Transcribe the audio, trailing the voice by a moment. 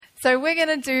So we're going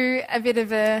to do a bit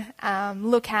of a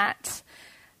look at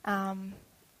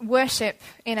worship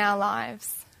in our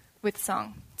lives with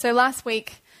song. So last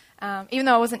week, even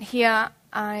though I wasn't here,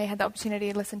 I had the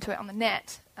opportunity to listen to it on the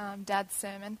net, Dad's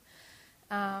sermon,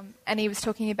 and he was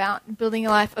talking about building a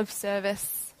life of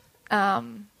service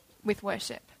with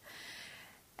worship.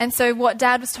 And so what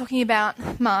Dad was talking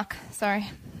about, Mark,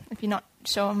 sorry, if you're not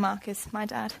sure, Mark is my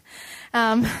dad.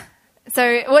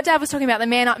 So what Dad was talking about, the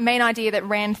main idea that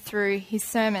ran through his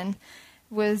sermon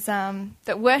was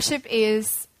that worship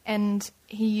is, and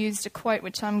he used a quote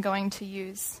which I'm going to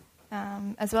use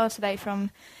as well today from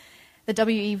the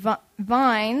W.E.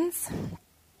 Vines,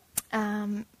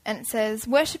 and it says,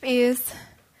 worship is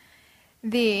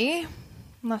a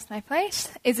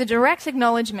direct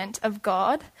acknowledgement of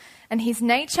God and his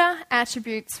nature,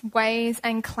 attributes, ways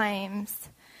and claims.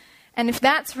 And if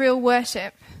that's real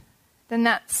worship, then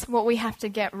that's what we have to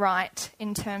get right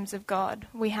in terms of God.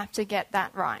 We have to get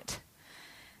that right.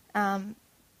 And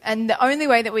the only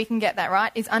way that we can get that right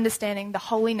is understanding the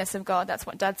holiness of God. That's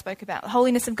what Dad spoke about. The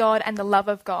holiness of God and the love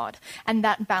of God and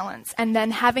that balance. And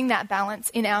then having that balance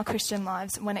in our Christian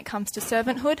lives when it comes to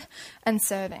servanthood and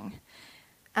serving.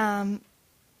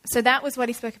 So that was what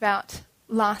he spoke about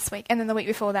last week. And then the week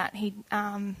before that, he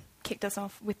kicked us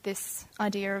off with this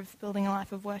idea of building a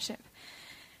life of worship.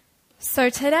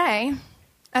 So today,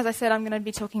 as I said, I'm going to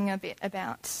be talking a bit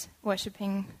about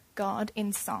worshipping God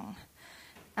in song.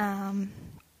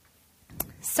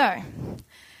 So,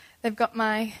 they've got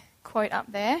my quote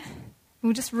up there.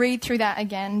 We'll just read through that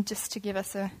again just to give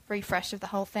us a refresh of the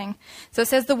whole thing. So it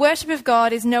says, the worship of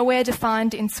God is nowhere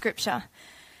defined in Scripture.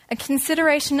 A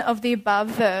consideration of the above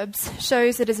verbs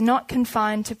shows it is not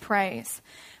confined to praise.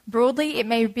 Broadly, it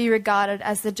may be regarded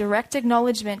as the direct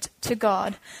acknowledgement to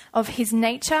God of his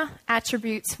nature,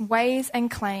 attributes, ways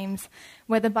and claims,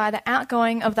 whether by the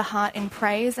outgoing of the heart in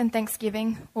praise and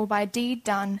thanksgiving or by deed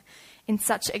done in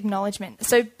such acknowledgement.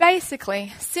 So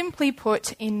basically, simply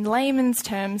put in layman's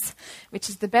terms, which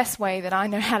is the best way that I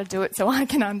know how to do it so I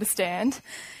can understand,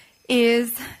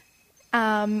 is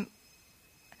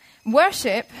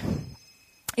worship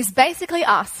is basically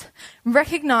us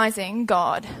recognizing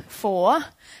God for,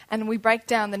 and we break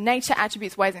down the nature,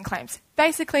 attributes, ways and claims.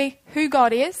 Basically, who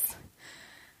God is,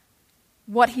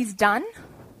 what he's done,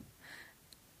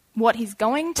 what he's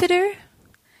going to do,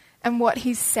 and what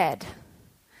he's said.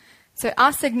 So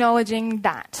us acknowledging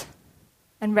that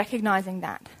and recognizing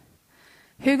that.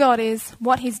 Who God is,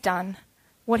 what he's done,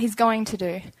 what he's going to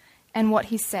do, and what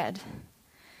he's said.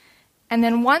 And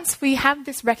then once we have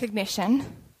this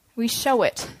recognition, we show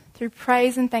it through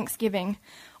praise and thanksgiving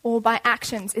or by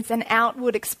actions. It's an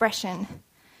outward expression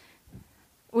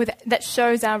that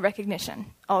shows our recognition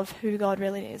of who God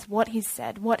really is, what he's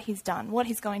said, what he's done, what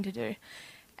he's going to do,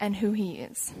 and who he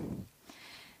is.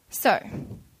 So,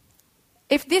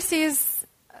 if this is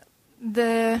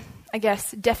the,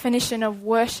 definition of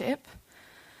worship,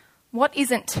 what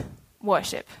isn't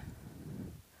worship?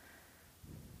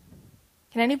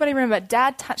 Can anybody remember?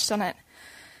 Dad touched on it.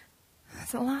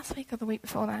 Was it last week or the week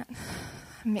before that?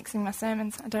 I'm mixing my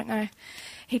sermons. I don't know.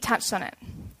 He touched on it.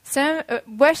 So,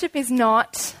 worship is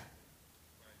not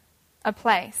a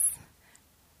place.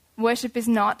 Worship is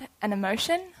not an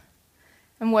emotion.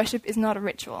 And worship is not a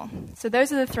ritual. So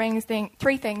those are the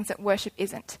three things that worship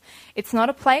isn't. It's not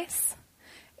a place,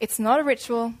 it's not a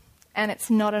ritual, and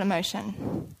it's not an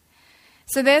emotion.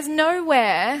 So there's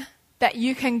nowhere that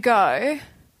you can go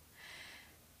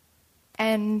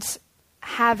and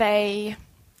have a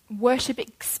worship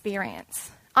experience.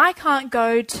 I can't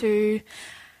go to,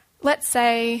 let's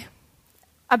say,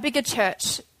 a bigger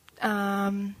church.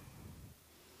 By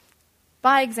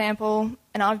example,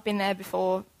 and I've been there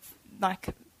before, like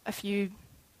a few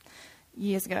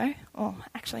years ago, or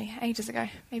actually ages ago,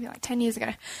 maybe like 10 years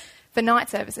ago, for night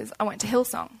services, I went to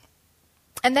Hillsong.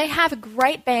 And they have a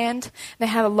great band, they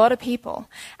have a lot of people,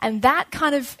 and that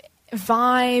kind of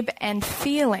vibe and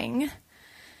feeling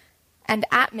and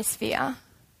atmosphere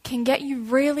can get you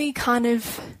really kind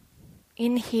of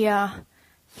in here,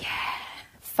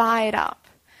 fired up.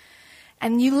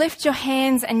 And you lift your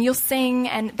hands and you'll sing,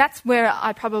 and that's where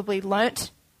I probably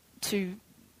learnt to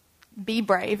be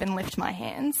brave and lift my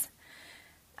hands,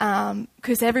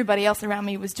 because everybody else around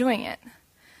me was doing it.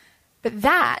 But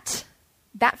that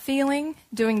feeling,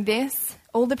 doing this,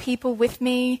 all the people with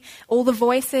me, all the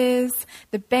voices,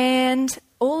 the band,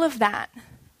 all of that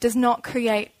does not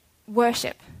create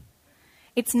worship.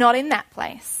 It's not in that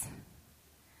place.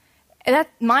 That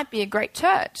might be a great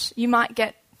church. You might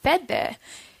get fed there.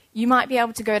 You might be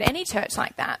able to go to any church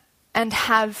like that and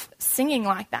have singing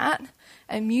like that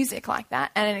and music like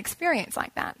that and an experience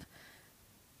like that.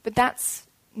 But that's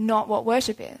not what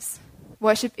worship is.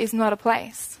 Worship is not a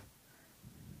place.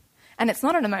 And it's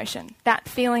not an emotion. That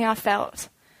feeling I felt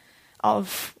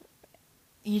of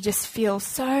you just feel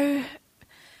so...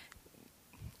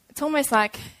 It's almost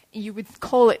like you would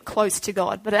call it close to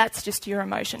God, but that's just your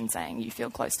emotion saying you feel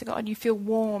close to God. You feel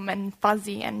warm and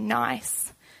fuzzy and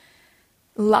nice,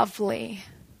 lovely.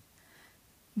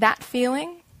 That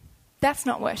feeling, that's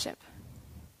not worship.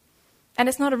 And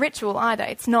it's not a ritual either.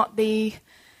 It's not the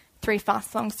 3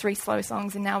 fast songs, 3 slow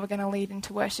songs, and now we're going to lead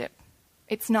into worship.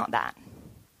 It's not that.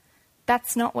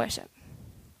 That's not worship.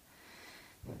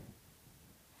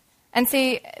 And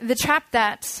see, the trap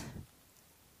that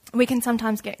we can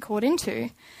sometimes get caught into,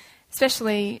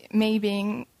 especially me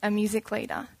being a music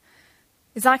leader,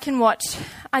 is I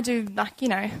do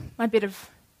my bit of,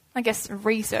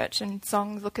 research and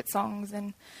songs, look at songs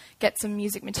and get some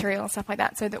music material and stuff like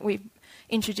that so that we're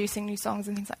introducing new songs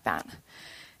and things like that.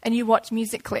 And you watch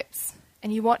music clips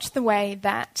and you watch the way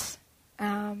that,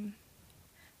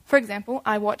 for example,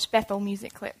 I watch Bethel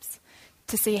music clips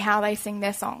to see how they sing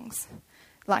their songs,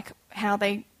 like how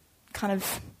they kind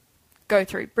of go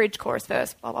through bridge, chorus,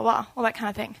 verse, blah, blah, blah, all that kind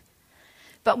of thing.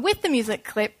 But with the music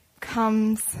clip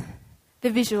comes the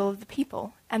visual of the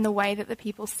people and the way that the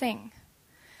people sing.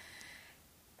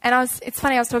 And it's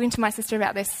funny, I was talking to my sister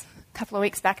about this a couple of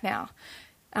weeks back now,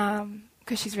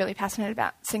 because she's really passionate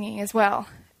about singing as well.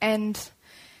 And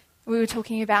we were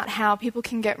talking about how people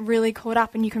can get really caught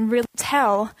up, and you can really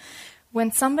tell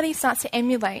when somebody starts to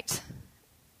emulate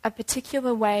a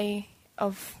particular way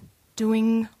of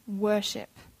doing worship.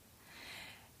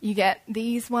 You get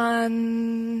these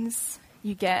ones,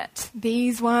 you get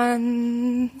these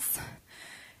ones,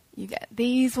 you get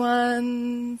these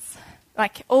ones,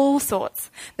 like all sorts.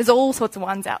 There's all sorts of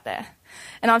ones out there.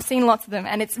 And I've seen lots of them.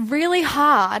 And it's really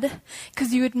hard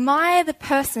because you admire the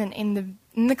person in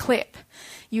the clip.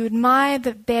 You admire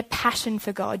their passion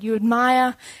for God. You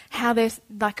admire how they're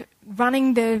like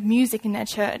running the music in their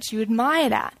church. You admire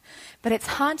that. But it's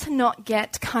hard to not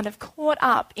get kind of caught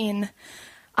up in,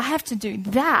 I have to do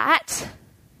that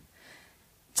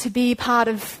to be part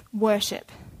of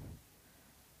worship.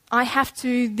 I have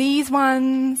to these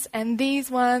ones and these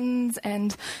ones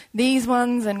and these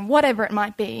ones and whatever it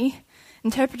might be,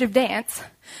 interpretive dance,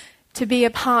 to be a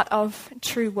part of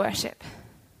true worship.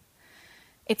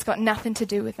 It's got nothing to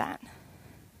do with that.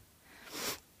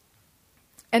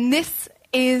 And this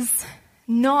is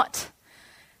not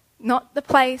the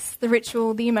place, the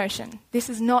ritual, the emotion. This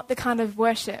is not the kind of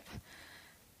worship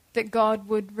that God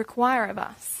would require of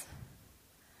us.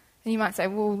 And you might say,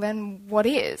 well, then what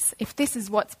is? If this is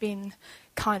what's been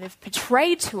kind of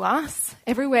portrayed to us,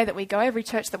 everywhere that we go, every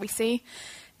church that we see,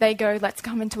 they go, let's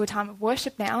come into a time of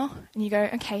worship now. And you go,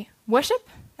 okay, worship,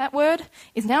 that word,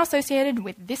 is now associated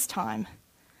with this time.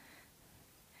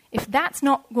 If that's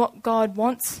not what God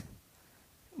wants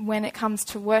when it comes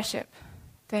to worship,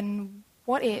 then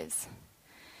what is?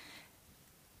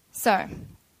 So,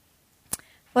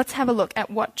 let's have a look at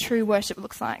what true worship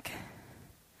looks like.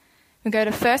 We go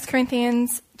to 1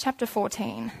 Corinthians chapter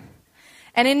 14.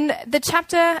 And in the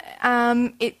chapter,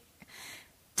 it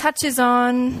touches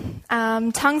on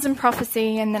tongues and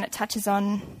prophecy, and then it touches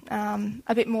on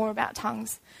a bit more about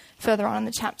tongues further on in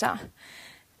the chapter.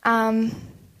 And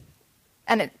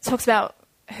it talks about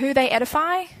who they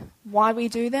edify, why we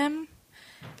do them,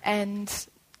 and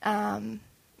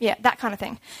that kind of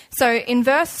thing. So in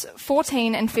verse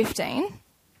 14 and 15,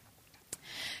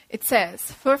 it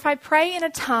says, "For if I pray in a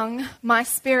tongue, my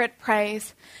spirit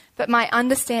prays, but my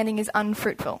understanding is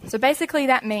unfruitful." So basically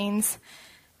that means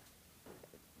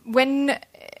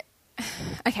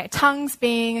tongues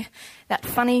being that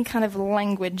funny kind of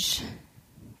language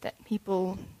that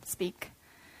people speak.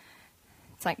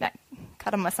 It's like that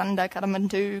cut them asunder, cut them in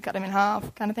two, cut them in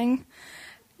half kind of thing.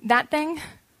 That thing,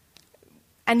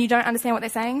 and you don't understand what they're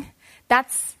saying,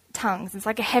 that's tongues. It's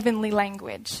like a heavenly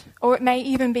language. Or it may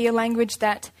even be a language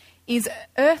that is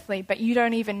earthly, but you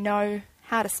don't even know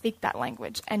how to speak that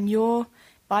language. And you're,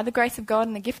 by the grace of God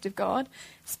and the gift of God,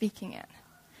 speaking it.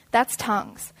 That's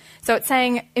tongues. So it's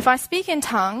saying, if I speak in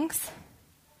tongues,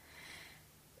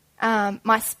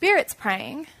 my spirit's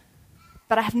praying,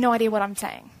 but I have no idea what I'm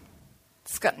saying.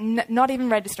 It's got not even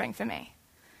registering for me.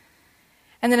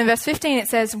 And then in verse 15 it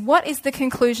says, "What is the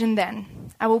conclusion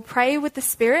then? I will pray with the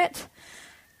spirit,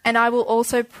 and I will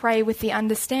also pray with the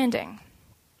understanding.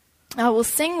 I will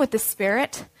sing with the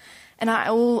spirit, and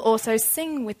I will also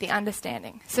sing with the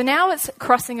understanding." So now it's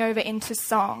crossing over into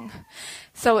song.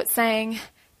 So it's saying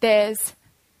there's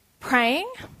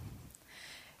praying,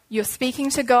 you're speaking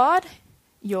to God,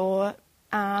 you're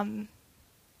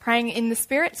Praying in the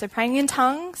Spirit, so praying in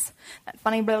tongues, that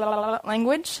funny blah, blah, blah, blah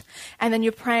language, and then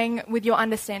you're praying with your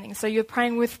understanding. So you're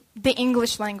praying with the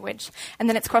English language, and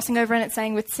then it's crossing over and it's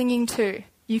saying with singing too,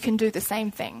 you can do the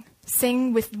same thing.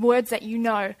 Sing with words that you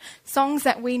know, songs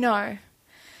that we know,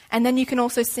 and then you can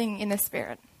also sing in the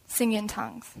Spirit, sing in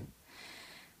tongues.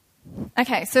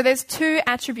 Okay, so there's two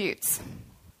attributes.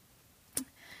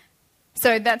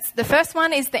 So that's the first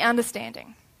one is the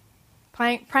understanding.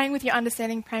 Praying with your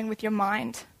understanding, praying with your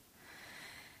mind.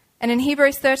 And in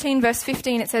Hebrews 13 verse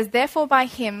 15 it says, "Therefore by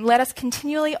him let us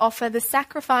continually offer the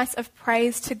sacrifice of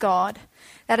praise to God,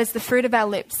 that is the fruit of our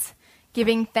lips,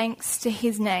 giving thanks to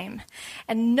his name."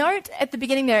 And note at the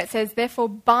beginning there it says, "Therefore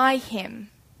by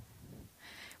him."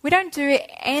 We don't do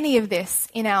any of this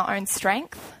in our own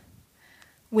strength,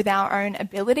 with our own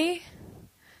ability.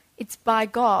 It's by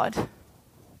God.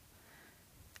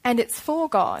 And it's for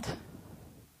God.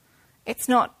 It's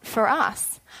not for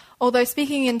us. Although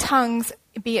speaking in tongues,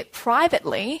 be it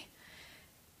privately,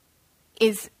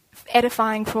 is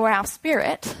edifying for our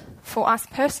spirit, for us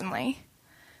personally,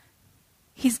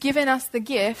 he's given us the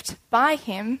gift by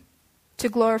him to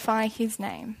glorify his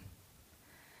name.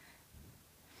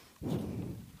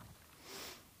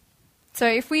 So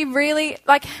if we really,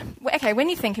 when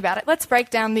you think about it, let's break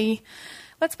down the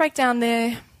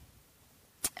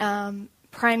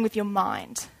praying with your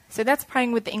mind. So that's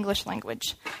praying with the English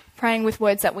language, praying with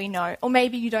words that we know. Or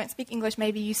maybe you don't speak English,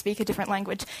 maybe you speak a different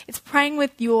language. It's praying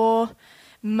with your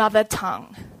mother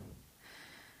tongue.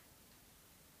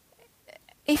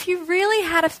 If you really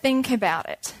had to think about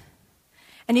it,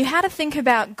 and you had to think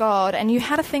about God, and you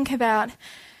had to think about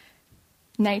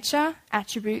nature,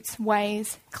 attributes,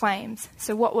 ways, claims.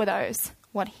 So what were those?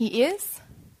 What he is,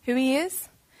 who he is,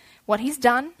 what he's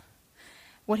done,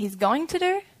 what he's going to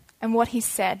do, and what he's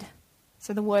said.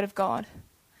 So the word of God.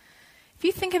 If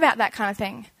you think about that kind of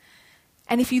thing,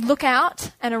 and if you look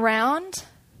out and around,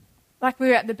 like we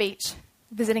were at the beach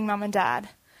visiting mum and dad,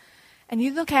 and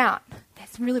you look out,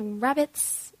 there's really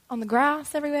rabbits on the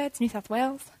grass everywhere. It's New South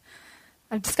Wales.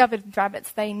 I've discovered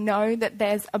rabbits, they know that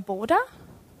there's a border.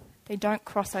 They don't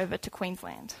cross over to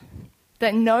Queensland.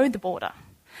 They know the border.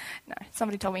 No,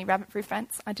 somebody told me rabbit-proof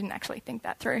fence. I didn't actually think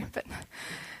that through, but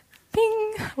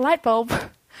ping, light bulb.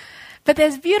 But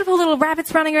there's beautiful little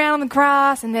rabbits running around on the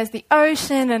grass, and there's the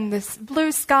ocean, and this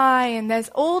blue sky, and there's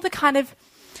all the kind of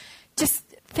just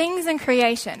things in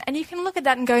creation. And you can look at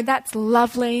that and go, that's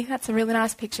lovely, that's a really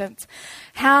nice picture.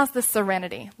 How's the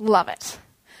serenity? Love it.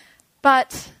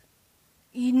 But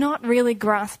you're not really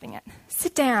grasping it.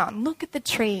 Sit down, look at the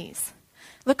trees.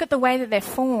 Look at the way that they're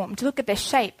formed. Look at their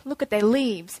shape. Look at their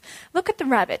leaves. Look at the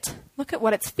rabbit. Look at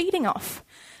what it's feeding off.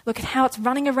 Look at how it's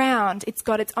running around. It's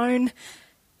got its own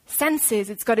senses.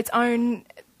 It's got its own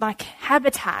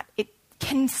habitat. It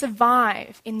can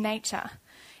survive in nature.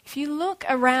 If you look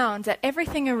around at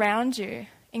everything around you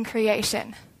in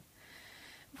creation,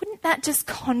 wouldn't that just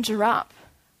conjure up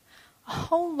a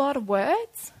whole lot of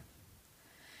words?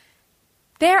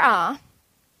 There are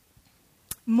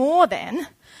more than,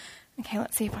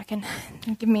 let's see if I can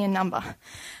give me a number,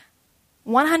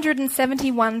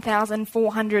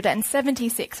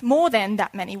 171,476, more than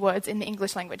that many words in the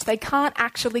English language. They can't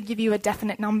actually give you a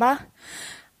definite number.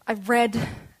 I read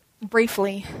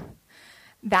briefly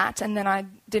that, and then I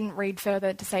didn't read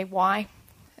further to say why.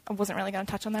 I wasn't really going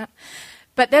to touch on that.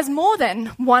 But there's more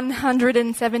than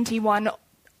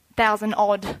 171,000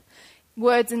 odd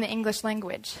words in the English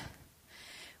language.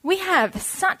 We have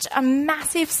such a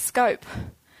massive scope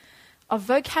of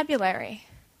vocabulary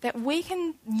that we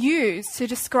can use to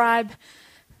describe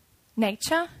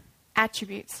nature,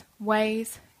 attributes,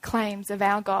 ways, claims of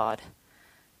our God.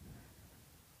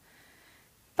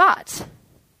 But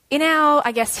in our,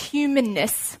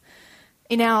 humanness,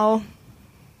 in our,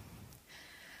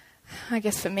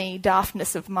 for me,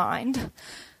 daftness of mind,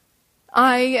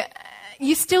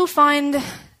 you still find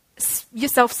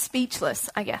yourself speechless,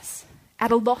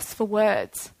 at a loss for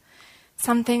words.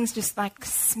 Some things just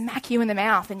smack you in the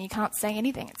mouth and you can't say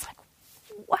anything. It's like,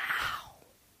 wow.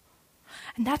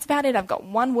 And that's about it. I've got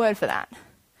one word for that.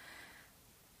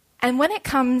 And when it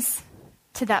comes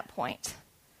to that point,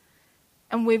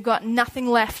 and we've got nothing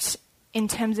left in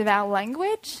terms of our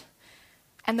language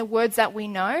and the words that we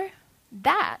know,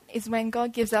 that is when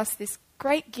God gives us this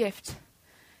great gift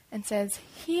and says,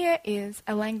 here is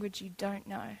a language you don't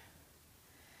know.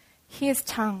 Here's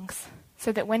tongues.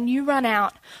 So that when you run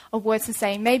out of words to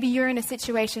say, maybe you're in a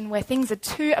situation where things are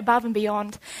too above and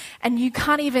beyond and you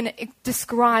can't even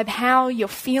describe how you're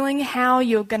feeling, how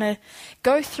you're going to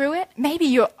go through it. Maybe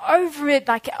you're over it,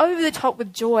 over the top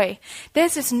with joy.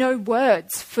 There's just no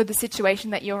words for the situation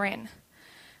that you're in.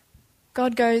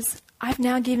 God goes, I've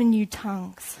now given you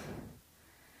tongues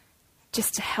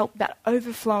just to help that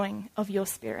overflowing of your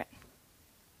spirit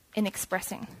in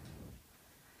expressing.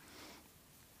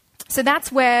 So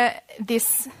that's where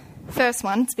this first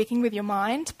one, speaking with your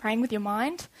mind, praying with your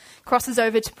mind, crosses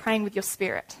over to praying with your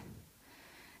spirit.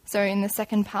 So in the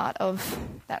second part of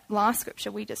that last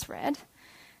scripture we just read,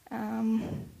 where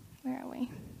are we?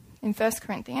 In 1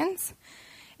 Corinthians,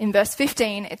 in verse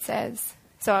 15 it says,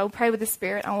 so I will pray with the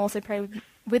spirit, I will also pray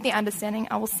with the understanding,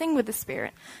 I will sing with the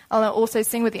spirit, I will also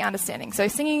sing with the understanding. So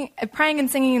praying and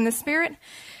singing in the spirit,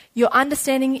 your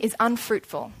understanding is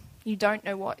unfruitful. You don't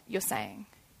know what you're saying.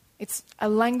 It's a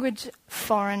language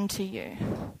foreign to you.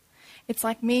 It's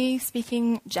like me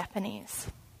speaking Japanese.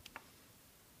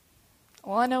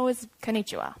 All I know is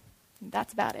konnichiwa.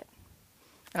 That's about it.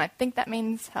 And I think that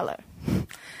means hello.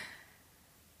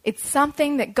 It's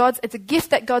something that it's a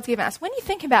gift that God's given us. When you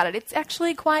think about it, it's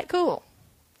actually quite cool.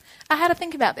 I had to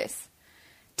think about this.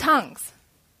 Tongues.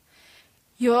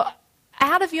 You're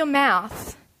out of your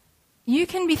mouth. You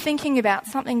can be thinking about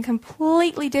something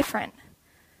completely different.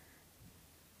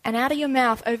 And out of your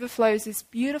mouth overflows this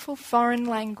beautiful foreign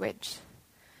language.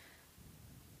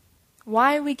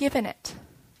 Why are we given it?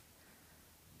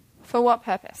 For what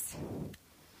purpose?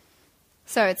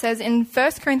 So it says in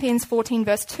 1 Corinthians 14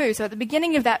 verse 2, so at the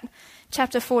beginning of that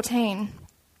chapter 14,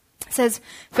 it says,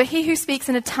 for he who speaks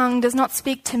in a tongue does not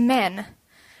speak to men,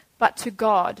 but to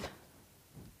God.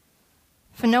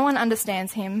 For no one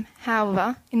understands him.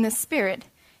 However, in the Spirit,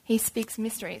 he speaks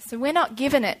mysteries. So we're not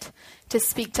given it to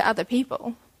speak to other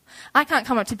people. I can't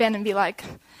come up to Ben and be like,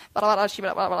 blah, blah, blah,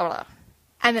 blah, blah, blah, blah,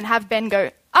 and then have Ben go,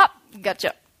 up,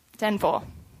 gotcha, 10-4.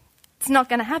 It's not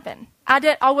going to happen.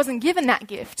 I wasn't given that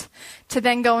gift to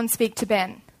then go and speak to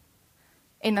Ben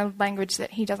in a language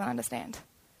that he doesn't understand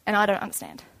and I don't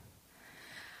understand.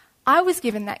 I was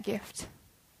given that gift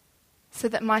so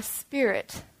that my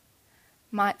spirit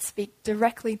might speak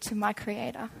directly to my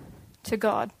Creator, to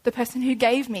God, the person who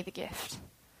gave me the gift.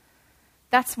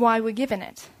 That's why we're given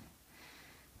it.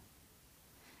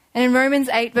 And in Romans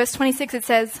 8, verse 26, it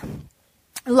says,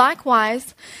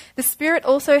 likewise, the Spirit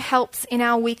also helps in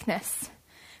our weakness.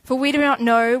 For we do not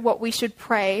know what we should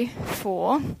pray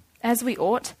for as we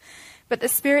ought, but the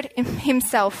Spirit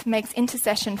himself makes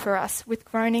intercession for us with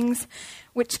groanings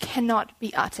which cannot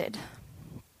be uttered.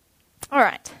 All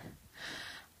right.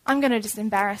 I'm going to just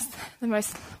embarrass the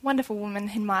most wonderful woman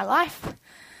in my life.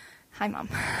 Hi, Mum.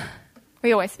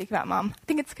 We always speak about Mum. I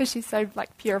think it's because she's so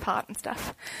pure of heart and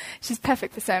stuff. She's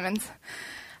perfect for sermons.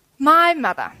 My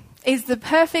mother is the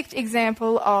perfect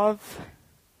example of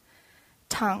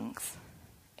tongues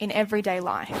in everyday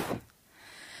life.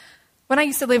 When I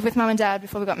used to live with Mum and Dad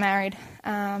before we got married,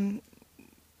 I'd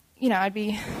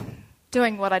be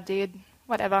doing what I did,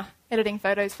 whatever, editing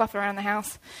photos, fluff around the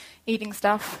house, eating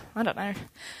stuff, I don't know,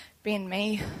 being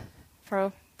me for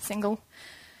a single.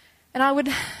 And I would,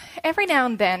 every now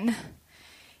and then,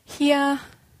 hear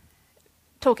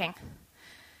talking.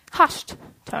 Hushed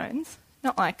tones,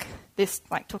 not like this,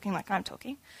 like talking like I'm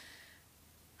talking.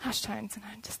 Hushed tones, and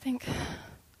I just think,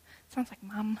 sounds like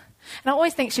Mum. And I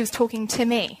always think she was talking to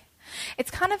me.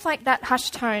 It's kind of like that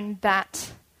hushed tone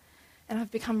that, and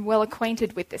I've become well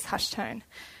acquainted with this hushed tone,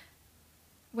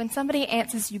 when somebody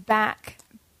answers you back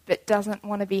but doesn't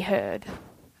want to be heard.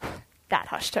 That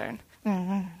hushed tone.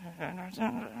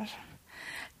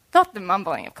 Not the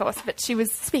mumbling, of course, but she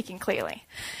was speaking clearly.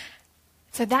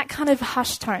 So that kind of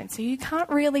hushed tone. So you can't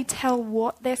really tell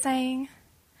what they're saying,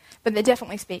 but they're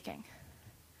definitely speaking.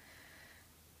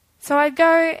 So I'd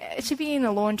go, she'd be in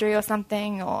the laundry or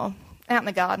something, or out in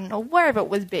the garden, or wherever it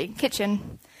was big,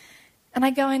 kitchen, and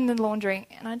I'd go in the laundry,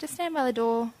 and I'd just stand by the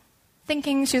door,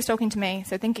 thinking she was talking to me,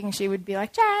 so thinking she would be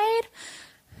like, Jade.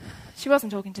 She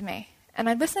wasn't talking to me. And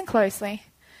I'd listen closely.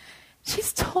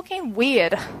 She's talking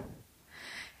weird,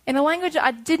 in a language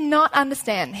I did not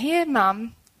understand. Here,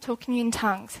 Mum, talking in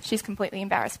tongues. She's completely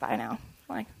embarrassed by now.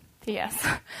 Like, yes.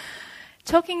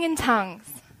 Talking in tongues.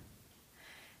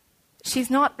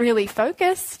 She's not really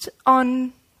focused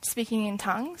on speaking in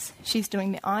tongues. She's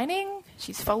doing the ironing,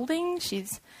 she's folding,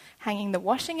 she's hanging the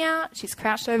washing out, she's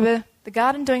crouched over the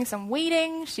garden doing some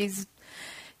weeding, she's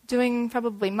doing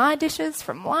probably my dishes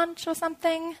from lunch or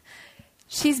something.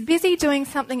 She's busy doing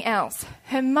something else.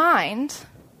 Her mind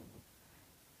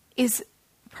is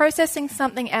processing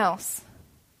something else.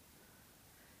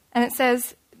 And it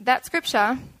says, that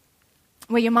scripture,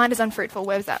 where your mind is unfruitful,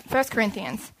 where was that? 1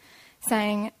 Corinthians,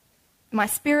 saying, my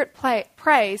spirit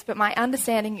prays, but my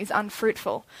understanding is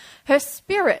unfruitful. Her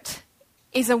spirit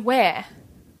is aware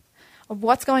of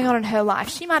what's going on in her life.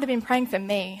 She might have been praying for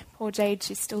me. Poor Jade,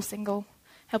 she's still single.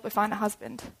 Help her find a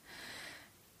husband.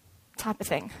 Type of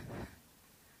thing.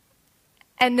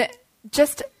 and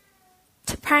just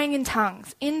praying in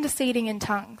tongues, interceding in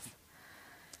tongues.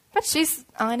 But she's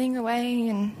ironing away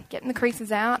and getting the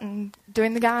creases out and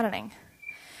doing the gardening.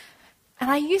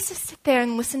 And I used to sit there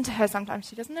and listen to her sometimes.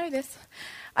 She doesn't know this.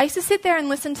 I used to sit there and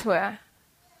listen to her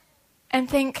and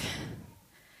think,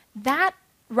 that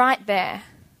right there,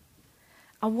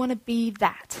 I want to be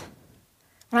that.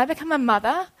 When I become a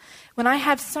mother, when I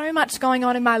have so much going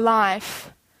on in my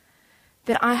life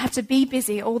that I have to be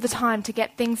busy all the time to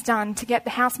get things done, to get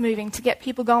the house moving, to get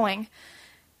people going,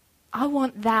 I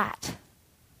want that.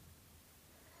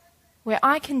 Where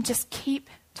I can just keep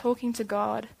talking to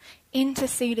God,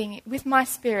 interceding with my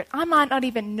spirit. I might not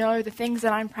even know the things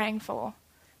that I'm praying for,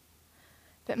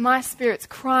 but my spirit's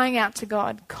crying out to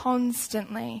God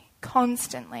constantly,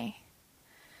 constantly.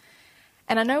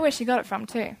 And I know where she got it from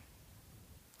too.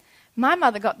 My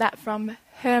mother got that from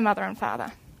her mother and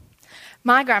father.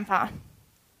 My grandpa,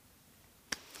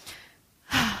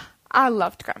 I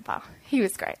loved Grandpa. He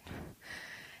was great.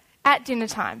 At dinner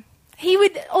time, he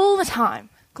would all the time,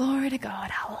 glory to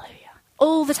God, hallelujah.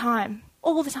 All the time,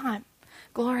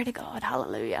 glory to God,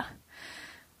 hallelujah.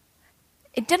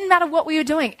 It didn't matter what we were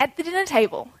doing at the dinner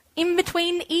table, in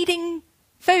between eating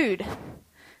food.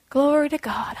 Glory to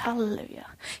God, hallelujah.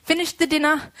 Finished the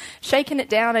dinner, shaking it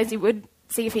down as he would,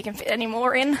 see if he can fit any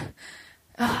more in.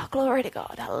 Oh, glory to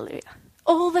God, hallelujah.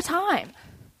 All the time.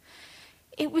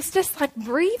 It was just like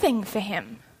breathing for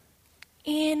him.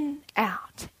 In,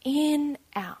 out,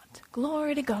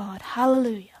 glory to God,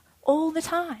 hallelujah. All the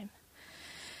time.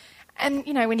 And,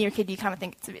 you know, when you're a kid, you kind of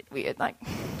think it's a bit weird, like,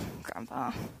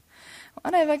 Grandpa,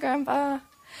 whatever, Grandpa.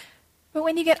 But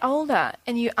when you get older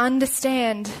and you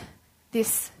understand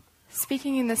this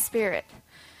speaking in the Spirit,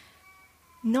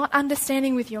 not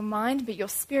understanding with your mind, but your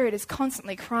spirit is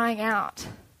constantly crying out.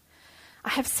 I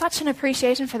have such an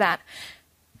appreciation for that.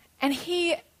 And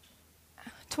he,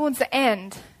 towards the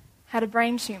end, had a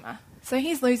brain tumour. So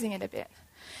he's losing it a bit.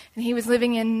 And he was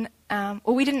living in,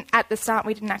 at the start,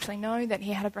 we didn't actually know that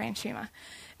he had a brain tumour.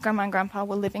 Grandma and Grandpa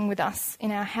were living with us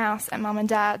in our house at Mum and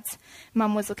Dad's.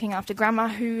 Mum was looking after Grandma,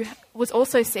 who was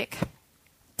also sick.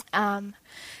 And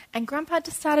Grandpa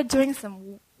just started doing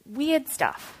some weird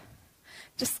stuff.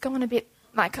 Just going a bit,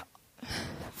 like,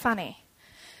 funny.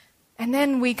 And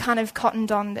then we kind of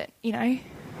cottoned on that, you know,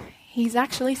 he's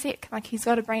actually sick. Like, he's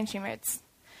got a brain tumour. It's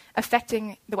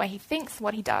affecting the way he thinks,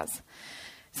 what he does.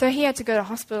 So he had to go to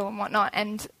hospital and whatnot.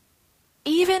 And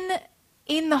even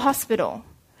in the hospital,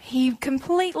 he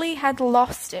completely had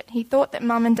lost it. He thought that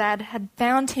Mum and Dad had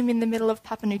found him in the middle of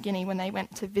Papua New Guinea when they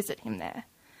went to visit him there.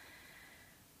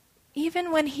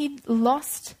 Even when he'd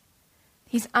lost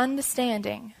his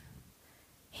understanding,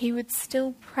 he would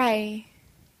still pray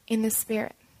in the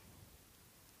Spirit.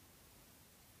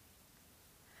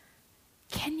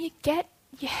 Can you get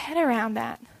your head around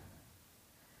that?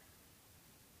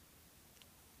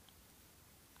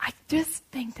 I just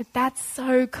think that that's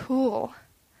so cool.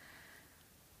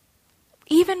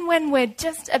 Even when we're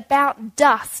just about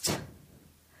dust,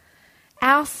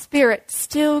 our spirit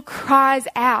still cries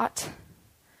out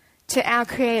to our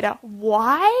Creator.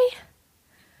 Why?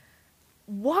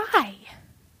 Why?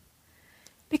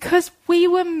 Because we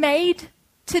were made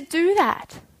to do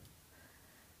that.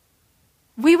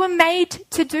 We were made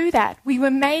to do that. We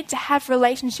were made to have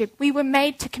relationship. We were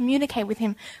made to communicate with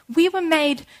Him. We were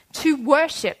made to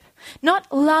worship.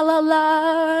 Not la la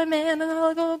la, man,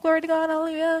 glory to God,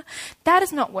 hallelujah. That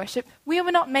is not worship. We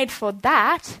were not made for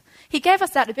that. He gave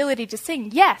us that ability to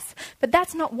sing, yes, but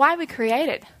that's not why we were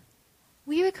created.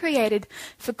 We were created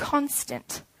for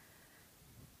constant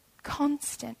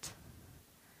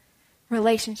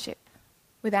relationship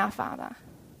with our Father.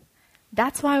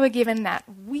 That's why we're given that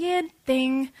weird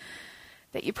thing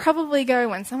that you probably go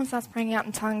when someone starts praying out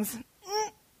in tongues,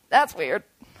 that's weird.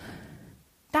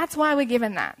 That's why we're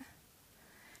given that.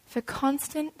 For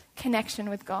constant connection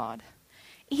with God.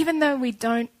 Even though we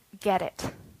don't get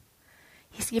it,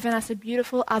 He's given us a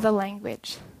beautiful other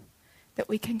language that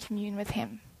we can commune with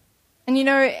Him. And you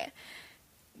know,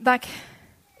 like,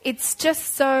 it's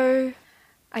just so,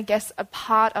 I guess, a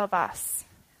part of us.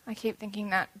 I keep thinking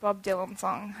that Bob Dylan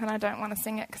song, and I don't want to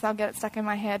sing it because I'll get it stuck in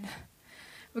my head.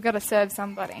 We've got to serve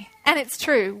somebody. And it's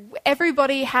true.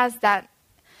 Everybody has that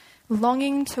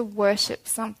longing to worship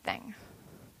something.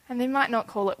 And they might not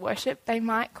call it worship. They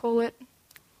might call it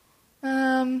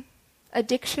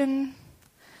addiction.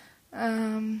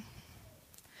 I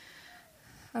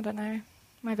don't know.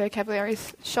 My vocabulary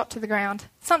is shot to the ground.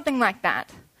 Something like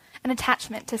that. An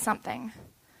attachment to something.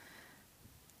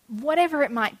 Whatever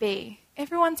it might be.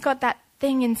 Everyone's got that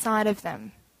thing inside of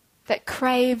them that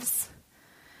craves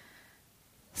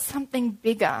something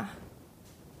bigger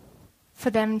for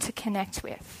them to connect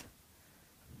with.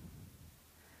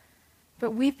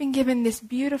 But we've been given this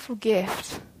beautiful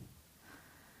gift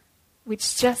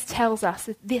which just tells us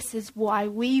that this is why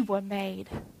we were made.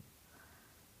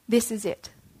 This is it.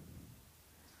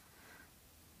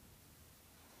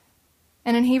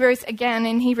 And in Hebrews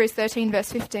 13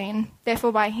 verse 15,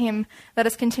 therefore by him let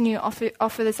us continue to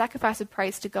offer the sacrifice of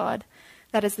praise to God,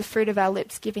 that is the fruit of our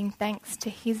lips, giving thanks to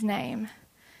his name.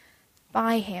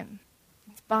 By him.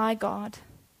 It's by God.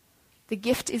 The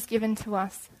gift is given to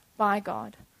us by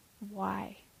God.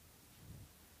 Why?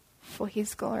 For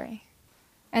his glory.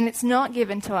 And it's not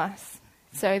given to us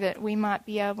so that we might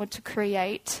be able to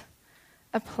create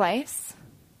a place.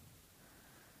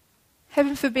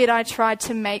 Heaven forbid I tried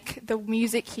to make the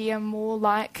music here more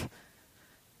like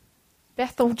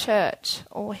Bethel Church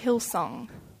or Hillsong,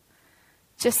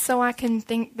 just so I can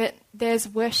think that there's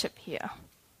worship here.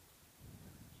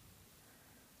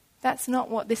 That's not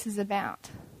what this is about.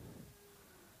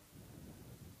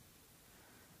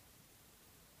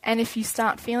 And if you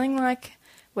start feeling like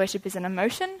worship is an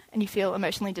emotion and you feel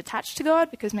emotionally detached to God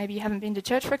because maybe you haven't been to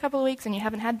church for a couple of weeks and you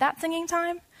haven't had that singing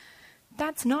time,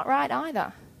 that's not right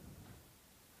either.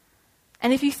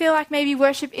 And if you feel like maybe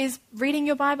worship is reading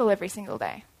your Bible every single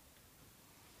day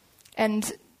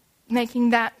and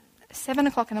making that 7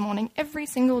 o'clock in the morning every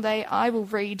single day, I will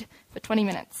read for 20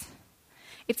 minutes.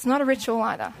 It's not a ritual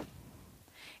either.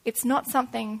 It's not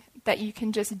something that you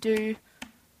can just do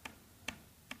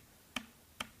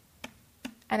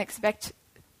and expect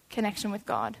connection with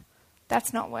God.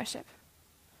 That's not worship.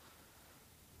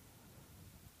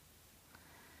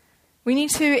 We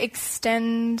need to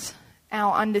extend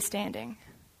our understanding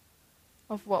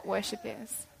of what worship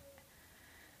is.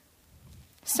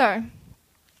 So,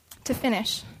 to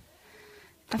finish,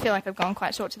 I feel like I've gone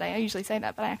quite short today. I usually say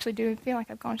that, but I actually do feel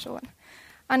like I've gone short.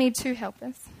 I need 2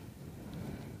 helpers.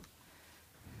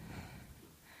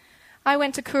 I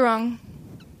went to Coorong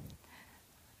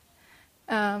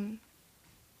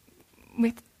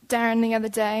with Darren the other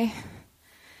day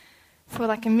for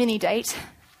like a mini date.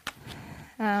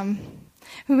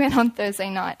 We went on Thursday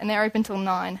night and they're open till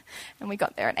 9 and we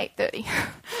got there at 8:30.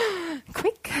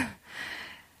 Quick.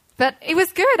 But it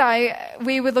was good.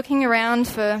 We were looking around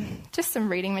for just some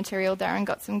reading material. Darren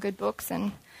got some good books,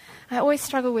 and I always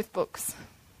struggle with books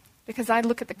because I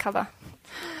look at the cover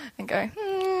and go,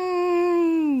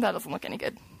 that doesn't look any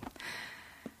good.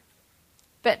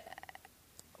 But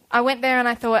I went there and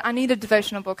I thought, I need a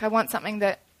devotional book. I want something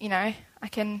that, I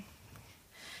can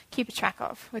keep a track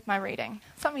of with my reading.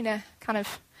 Something to kind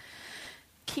of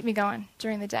keep me going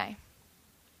during the day.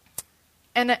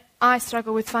 And I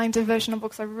struggle with finding devotional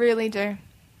books. I really do.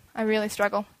 I really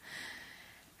struggle.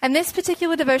 And this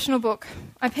particular devotional book,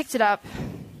 I picked it up,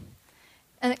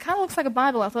 and it kind of looks like a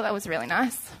Bible. I thought that was really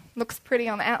nice. Looks pretty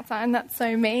on the outside, and that's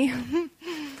so me.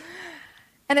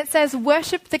 And it says,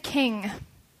 "Worship the King."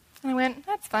 And I went,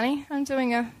 that's funny. I'm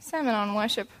doing a sermon on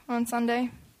worship on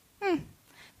Sunday.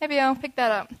 Maybe I'll pick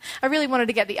that up. I really wanted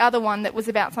to get the other one that was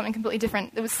about something completely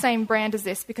different. It was the same brand as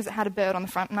this because it had a bird on the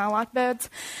front, and I like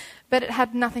birds. But it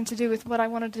had nothing to do with what I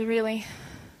wanted to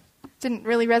didn't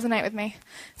really resonate with me.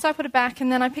 So I put it back,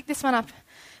 and then I picked this one up,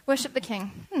 Worship the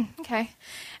King. Okay.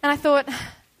 And I thought,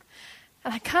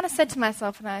 and I kind of said to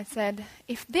myself, and I said,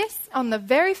 if this on the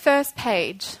very first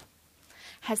page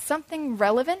has something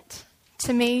relevant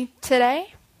to me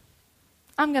today,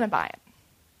 I'm going to buy it.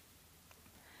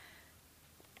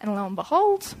 And lo and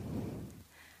behold,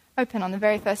 open on the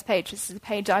very first page. This is the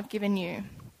page I've given you.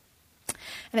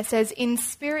 And it says, in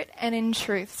spirit and in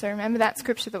truth. So remember that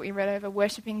scripture that we read over,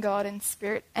 worshipping God in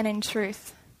spirit and in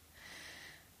truth.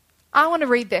 I want to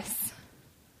read this.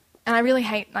 And I really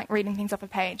hate reading things off a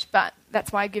page, but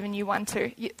that's why I've given you one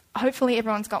too. Hopefully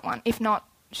everyone's got one. If not,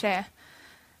 share.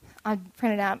 I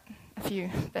printed out a few,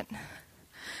 but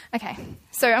okay.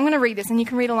 So I'm going to read this and you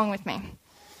can read along with me.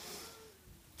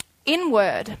 In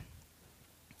word,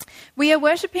 we are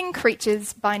worshipping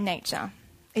creatures by nature.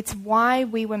 It's why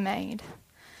we were made.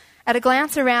 At a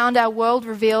glance around, our world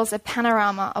reveals a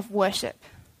panorama of worship.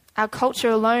 Our culture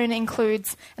alone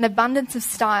includes an abundance of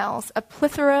styles, a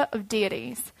plethora of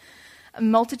deities, a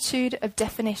multitude of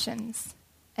definitions,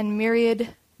 and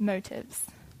myriad motives.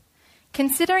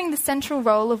 Considering the central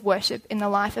role of worship in the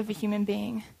life of a human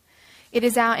being, it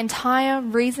is our entire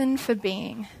reason for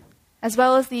being, as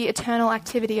well as the eternal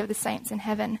activity of the saints in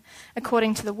heaven,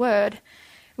 according to the Word,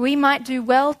 we might do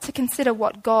well to consider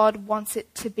what God wants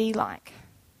it to be like.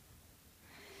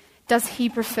 Does he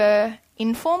prefer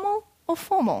informal or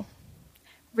formal?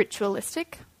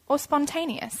 Ritualistic or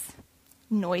spontaneous?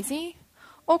 Noisy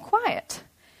or quiet?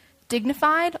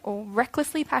 Dignified or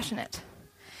recklessly passionate?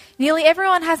 Nearly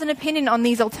everyone has an opinion on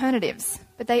these alternatives,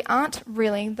 but they aren't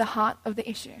really the heart of the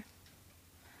issue.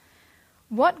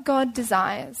 What God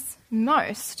desires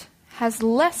most has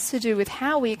less to do with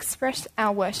how we express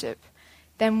our worship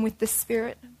than with the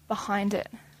spirit behind it.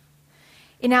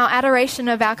 In our adoration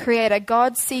of our Creator,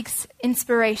 God seeks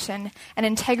inspiration and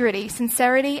integrity,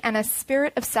 sincerity, and a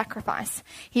spirit of sacrifice.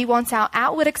 He wants our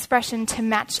outward expression to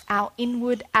match our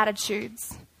inward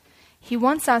attitudes. He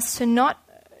wants us to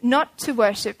not to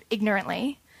worship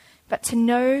ignorantly, but to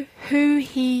know who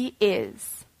He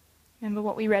is. Remember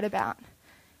what we read about?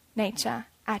 Nature,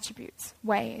 attributes,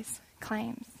 ways,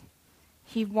 claims.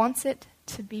 He wants it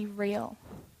to be real.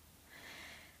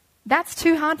 That's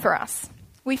too hard for us.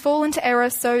 We fall into error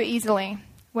so easily.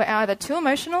 We're either too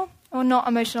emotional or not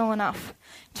emotional enough,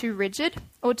 too rigid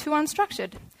or too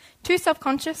unstructured, too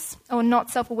self-conscious or not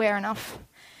self-aware enough.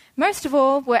 Most of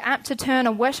all, we're apt to turn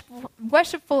a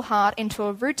worshipful heart into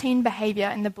a routine behaviour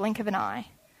in the blink of an eye.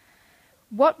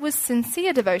 What was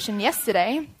sincere devotion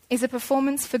yesterday is a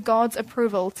performance for God's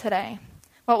approval today.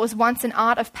 What was once an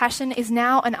art of passion is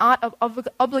now an art of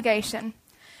obligation.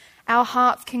 Our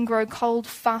hearts can grow cold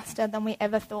faster than we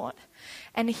ever thought.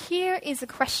 And here is a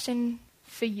question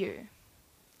for you,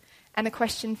 and a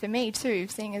question for me too,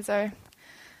 seeing as though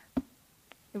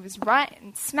it was right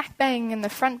and smack bang in the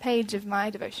front page of my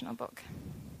devotional book.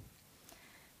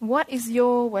 What is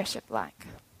your worship like?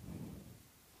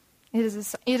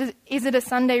 Is it a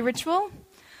Sunday ritual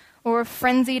or a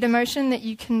frenzied emotion that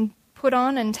you can put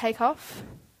on and take off?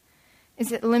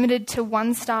 Is it limited to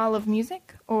one style of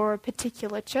music or a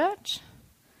particular church?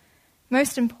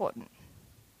 Most important,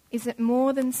 is it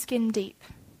more than skin deep?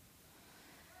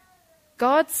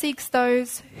 God seeks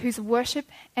those whose worship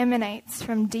emanates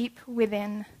from deep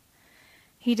within.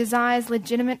 He desires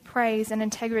legitimate praise and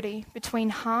integrity between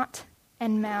heart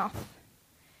and mouth.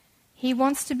 He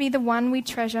wants to be the one we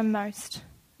treasure most.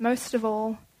 Most of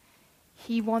all,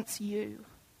 He wants you,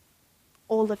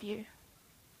 all of you.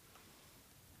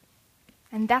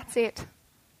 And that's it.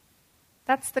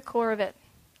 That's the core of it.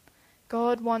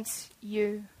 God wants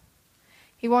you.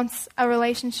 He wants a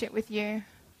relationship with you.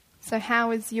 So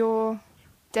how is your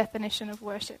definition of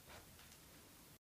worship?